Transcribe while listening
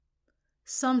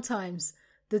Sometimes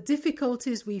the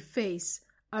difficulties we face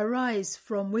arise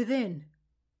from within.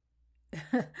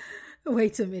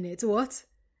 Wait a minute, what?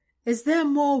 Is there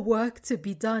more work to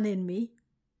be done in me?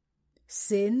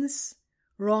 Sins,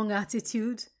 wrong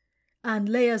attitude, and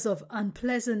layers of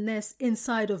unpleasantness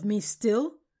inside of me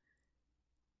still?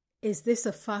 Is this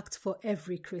a fact for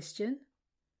every Christian?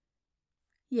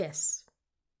 Yes.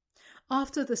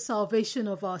 After the salvation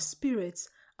of our spirits,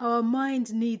 our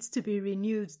mind needs to be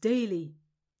renewed daily.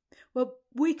 But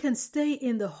we can stay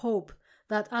in the hope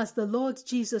that as the Lord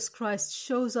Jesus Christ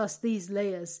shows us these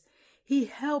layers, He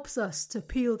helps us to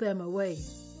peel them away.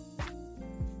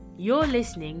 You're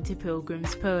listening to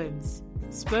Pilgrim's Poems,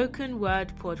 spoken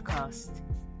word podcast.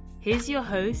 Here's your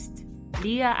host,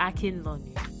 Leah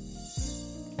Akinlonu.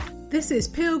 This is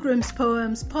Pilgrim's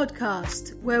Poems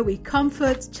podcast, where we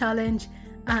comfort, challenge,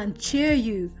 and cheer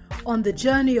you on the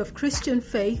journey of Christian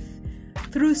faith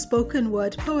through spoken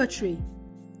word poetry.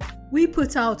 We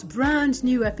put out brand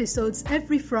new episodes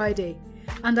every Friday,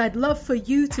 and I'd love for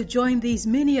you to join these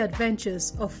mini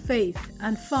adventures of faith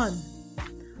and fun.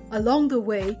 Along the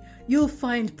way, you'll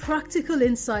find practical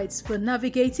insights for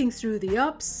navigating through the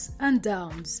ups and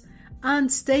downs and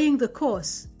staying the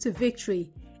course to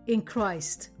victory in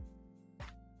Christ.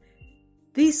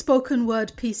 These spoken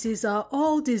word pieces are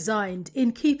all designed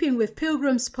in keeping with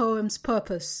Pilgrim's Poems'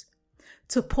 purpose,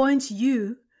 to point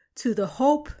you to the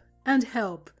hope and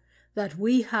help that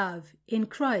we have in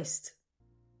Christ.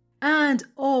 And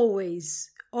always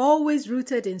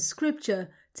rooted in Scripture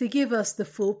to give us the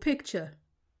full picture.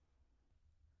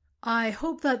 I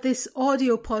hope that this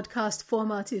audio podcast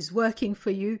format is working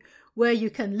for you, where you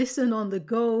can listen on the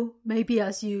go, maybe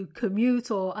as you commute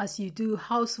or as you do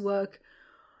housework.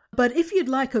 But if you'd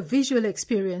like a visual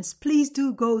experience, please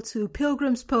do go to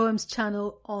Pilgrim's Poems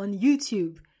channel on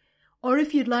YouTube. Or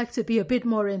if you'd like to be a bit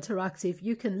more interactive,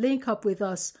 you can link up with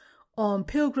us on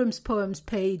Pilgrim's Poems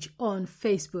page on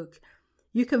Facebook.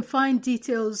 You can find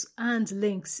details and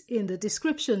links in the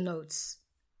description notes.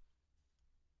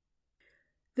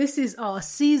 This is our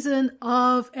season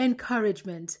of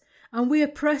encouragement, and we are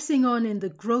pressing on in the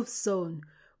growth zone,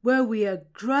 where we are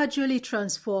gradually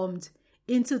transformed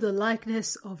into the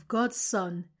likeness of God's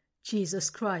Son, Jesus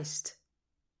Christ.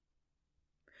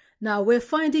 Now, we're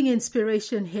finding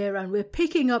inspiration here, and we're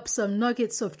picking up some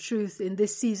nuggets of truth in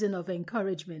this season of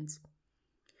encouragement.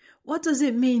 What does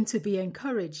it mean to be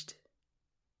encouraged?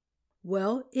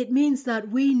 Well, it means that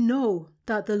we know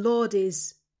that the Lord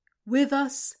is with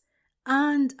us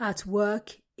and at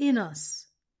work in us.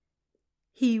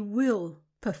 He will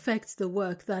perfect the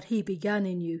work that He began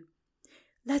in you.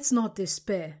 Let's not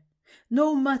despair.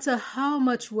 No matter how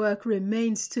much work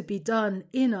remains to be done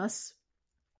in us,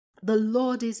 the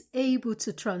Lord is able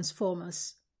to transform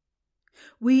us.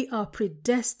 We are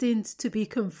predestined to be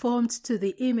conformed to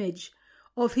the image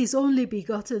of His only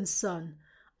begotten Son,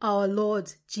 our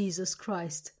Lord Jesus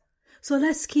Christ. So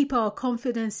let's keep our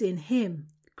confidence in Him,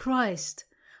 Christ,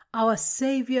 our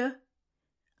Savior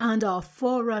and our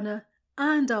forerunner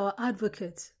and our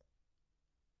advocate.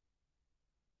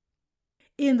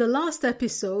 In the last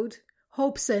episode,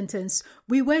 Hope Sentence,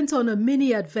 we went on a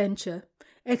mini adventure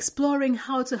exploring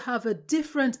how to have a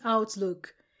different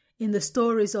outlook in the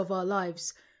stories of our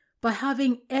lives by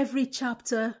having every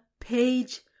chapter,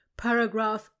 page,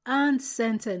 paragraph, and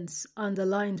sentence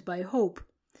underlined by hope.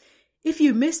 If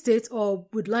you missed it or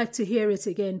would like to hear it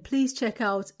again, please check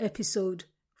out episode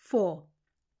 4.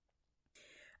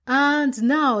 And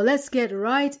now let's get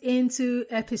right into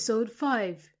episode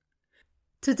 5.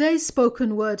 Today's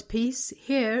spoken word piece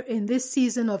here in this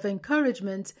season of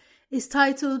encouragement is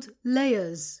titled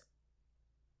Layers.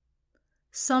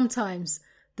 Sometimes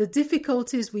the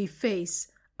difficulties we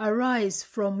face arise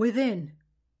from within.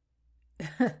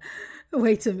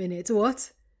 Wait a minute,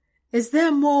 what? Is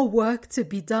there more work to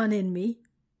be done in me?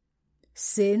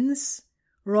 Sins,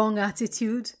 wrong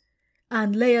attitude,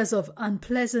 and layers of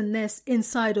unpleasantness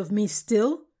inside of me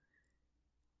still?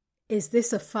 Is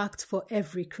this a fact for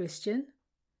every Christian?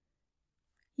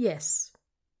 Yes.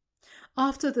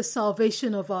 After the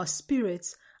salvation of our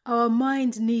spirits, our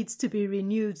mind needs to be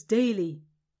renewed daily.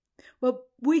 But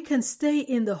we can stay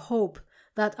in the hope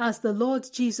that as the Lord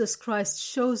Jesus Christ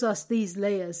shows us these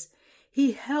layers,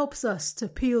 He helps us to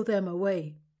peel them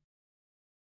away.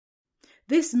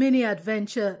 This mini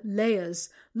adventure, Layers,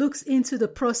 looks into the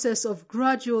process of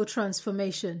gradual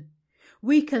transformation.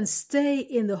 We can stay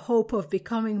in the hope of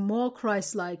becoming more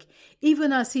Christ-like,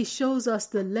 even as He shows us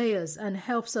the layers and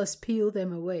helps us peel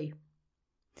them away.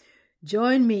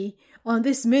 Join me on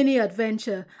this mini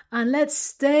adventure and let's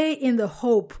stay in the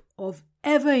hope of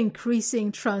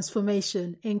ever-increasing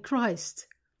transformation in Christ.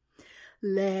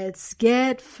 Let's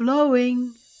get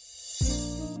flowing.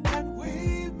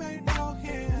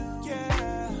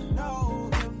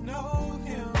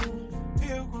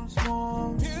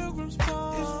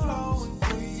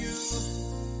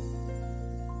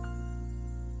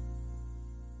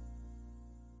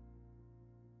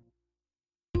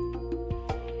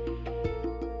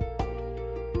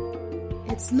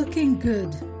 It's looking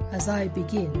good as I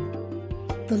begin.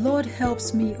 The Lord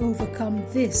helps me overcome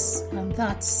this and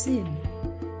that sin.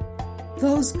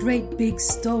 Those great big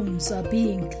stones are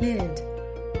being cleared,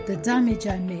 the damage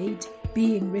I made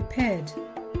being repaired.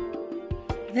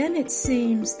 Then it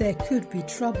seems there could be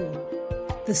trouble.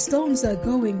 The stones are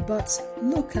going, but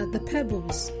look at the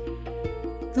pebbles.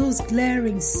 Those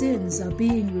glaring sins are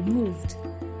being removed,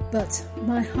 but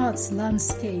my heart's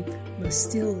landscape must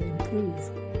still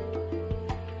improve.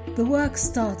 The work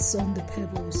starts on the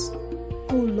pebbles.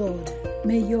 O Lord,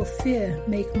 may your fear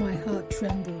make my heart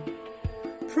tremble.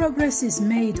 Progress is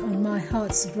made on my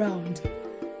heart's ground,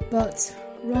 but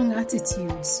wrong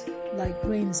attitudes, like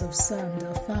grains of sand,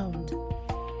 are found.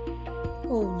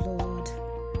 O Lord,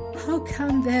 how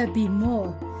can there be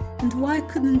more, and why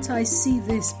couldn't I see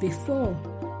this before?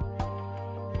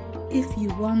 If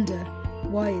you wonder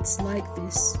why it's like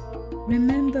this,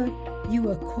 remember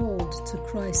you are called to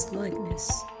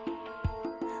Christ-likeness.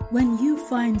 When you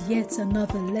find yet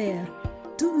another layer,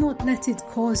 do not let it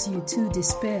cause you to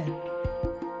despair.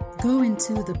 Go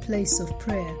into the place of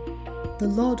prayer. The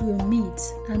Lord will meet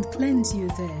and cleanse you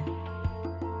there.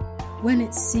 When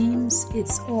it seems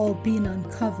it's all been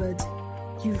uncovered,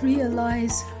 you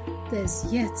realize there's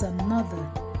yet another.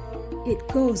 It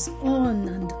goes on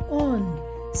and on,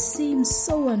 seems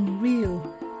so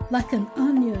unreal, like an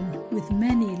onion with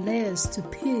many layers to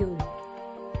peel.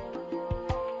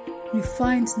 You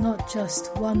find not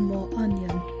just one more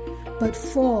onion, but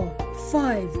 4,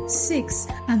 5, 6,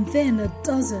 and then a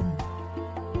dozen.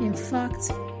 In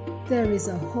fact, there is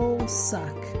a whole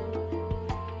sack.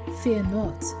 Fear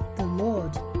not, the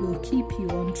Lord will keep you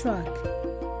on track.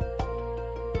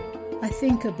 I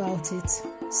think about it,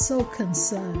 so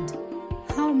concerned.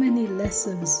 How many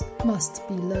lessons must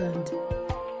be learned?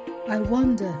 I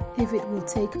wonder if it will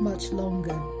take much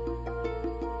longer.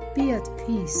 Be at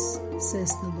peace,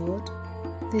 says the Lord.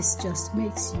 This just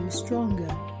makes you stronger.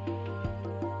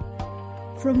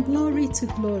 From glory to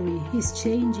glory, He's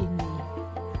changing me.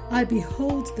 I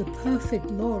behold the perfect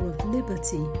law of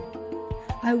liberty.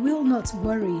 I will not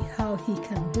worry how He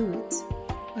can do it.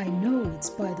 I know it's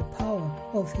by the power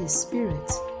of His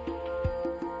Spirit.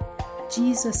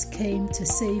 Jesus came to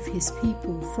save His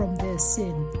people from their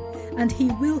sin, and He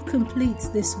will complete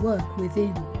this work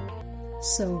within.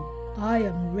 So I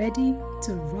am ready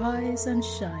to rise and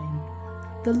shine.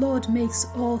 The Lord makes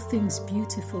all things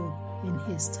beautiful in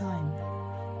His time.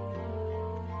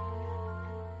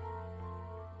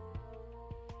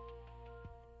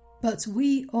 But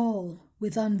we all,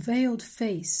 with unveiled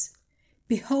face,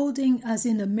 beholding as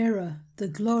in a mirror the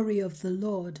glory of the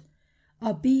Lord,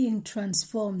 are being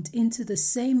transformed into the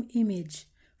same image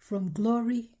from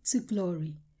glory to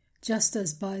glory, just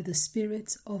as by the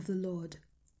Spirit of the Lord.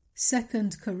 2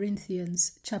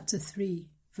 Corinthians chapter 3,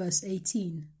 verse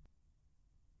 18.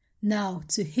 Now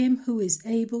to Him who is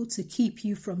able to keep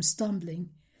you from stumbling,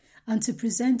 and to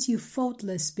present you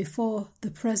faultless before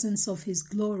the presence of His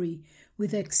glory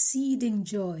with exceeding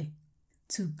joy,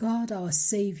 to God our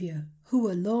Saviour, who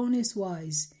alone is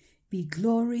wise, be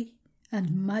glory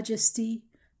and majesty,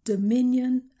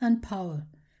 dominion and power,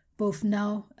 both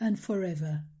now and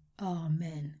forever.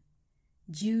 Amen.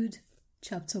 Jude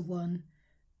chapter 1,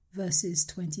 verses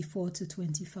 24 to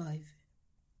 25.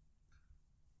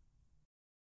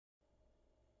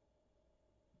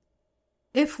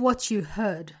 If what you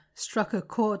heard struck a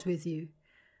chord with you,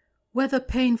 whether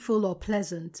painful or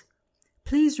pleasant,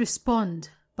 please respond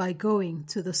by going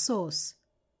to the source.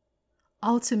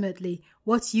 Ultimately,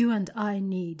 what you and I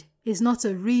need is not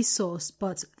a resource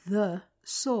but the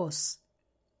source.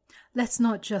 Let's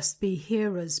not just be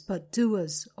hearers but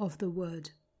doers of the word.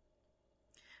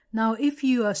 Now, if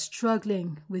you are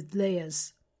struggling with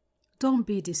layers, don't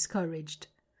be discouraged.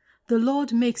 The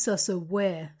Lord makes us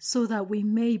aware so that we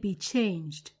may be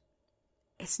changed.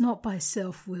 It's not by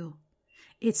self-will.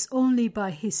 It's only by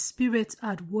His Spirit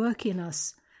at work in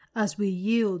us as we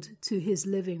yield to His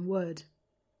living word.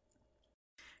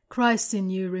 Christ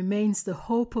in you remains the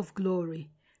hope of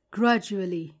glory,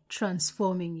 gradually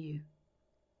transforming you.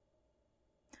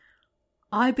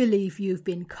 I believe you've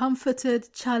been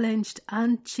comforted, challenged,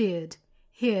 and cheered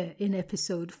here in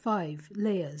episode 5,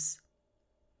 Layers.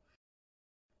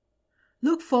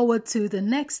 Look forward to the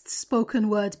next spoken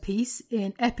word piece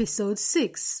in episode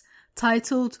 6,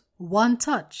 titled One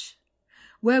Touch,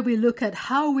 where we look at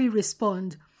how we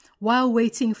respond while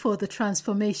waiting for the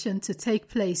transformation to take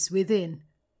place within.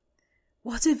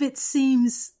 What if it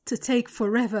seems to take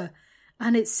forever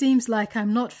and it seems like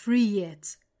I'm not free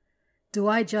yet? Do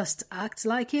I just act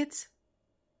like it?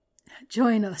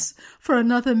 Join us for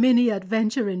another mini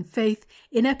adventure in faith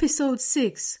in episode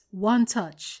 6, One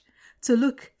Touch, to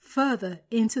look further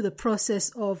into the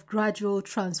process of gradual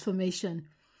transformation.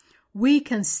 We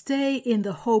can stay in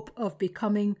the hope of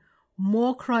becoming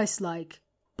more Christ-like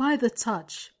by the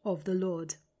touch of the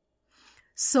Lord.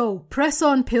 So press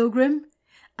on, pilgrim,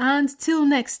 and till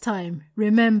next time,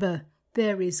 remember,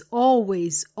 there is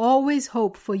always, always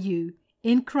hope for you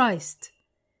in Christ.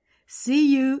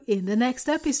 See you in the next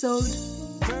episode.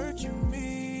 Virtue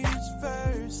means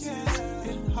verses,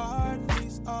 and heart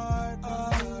means art.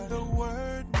 The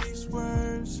word means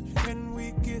words, and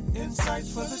we get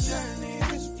insights for the journey.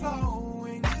 This flow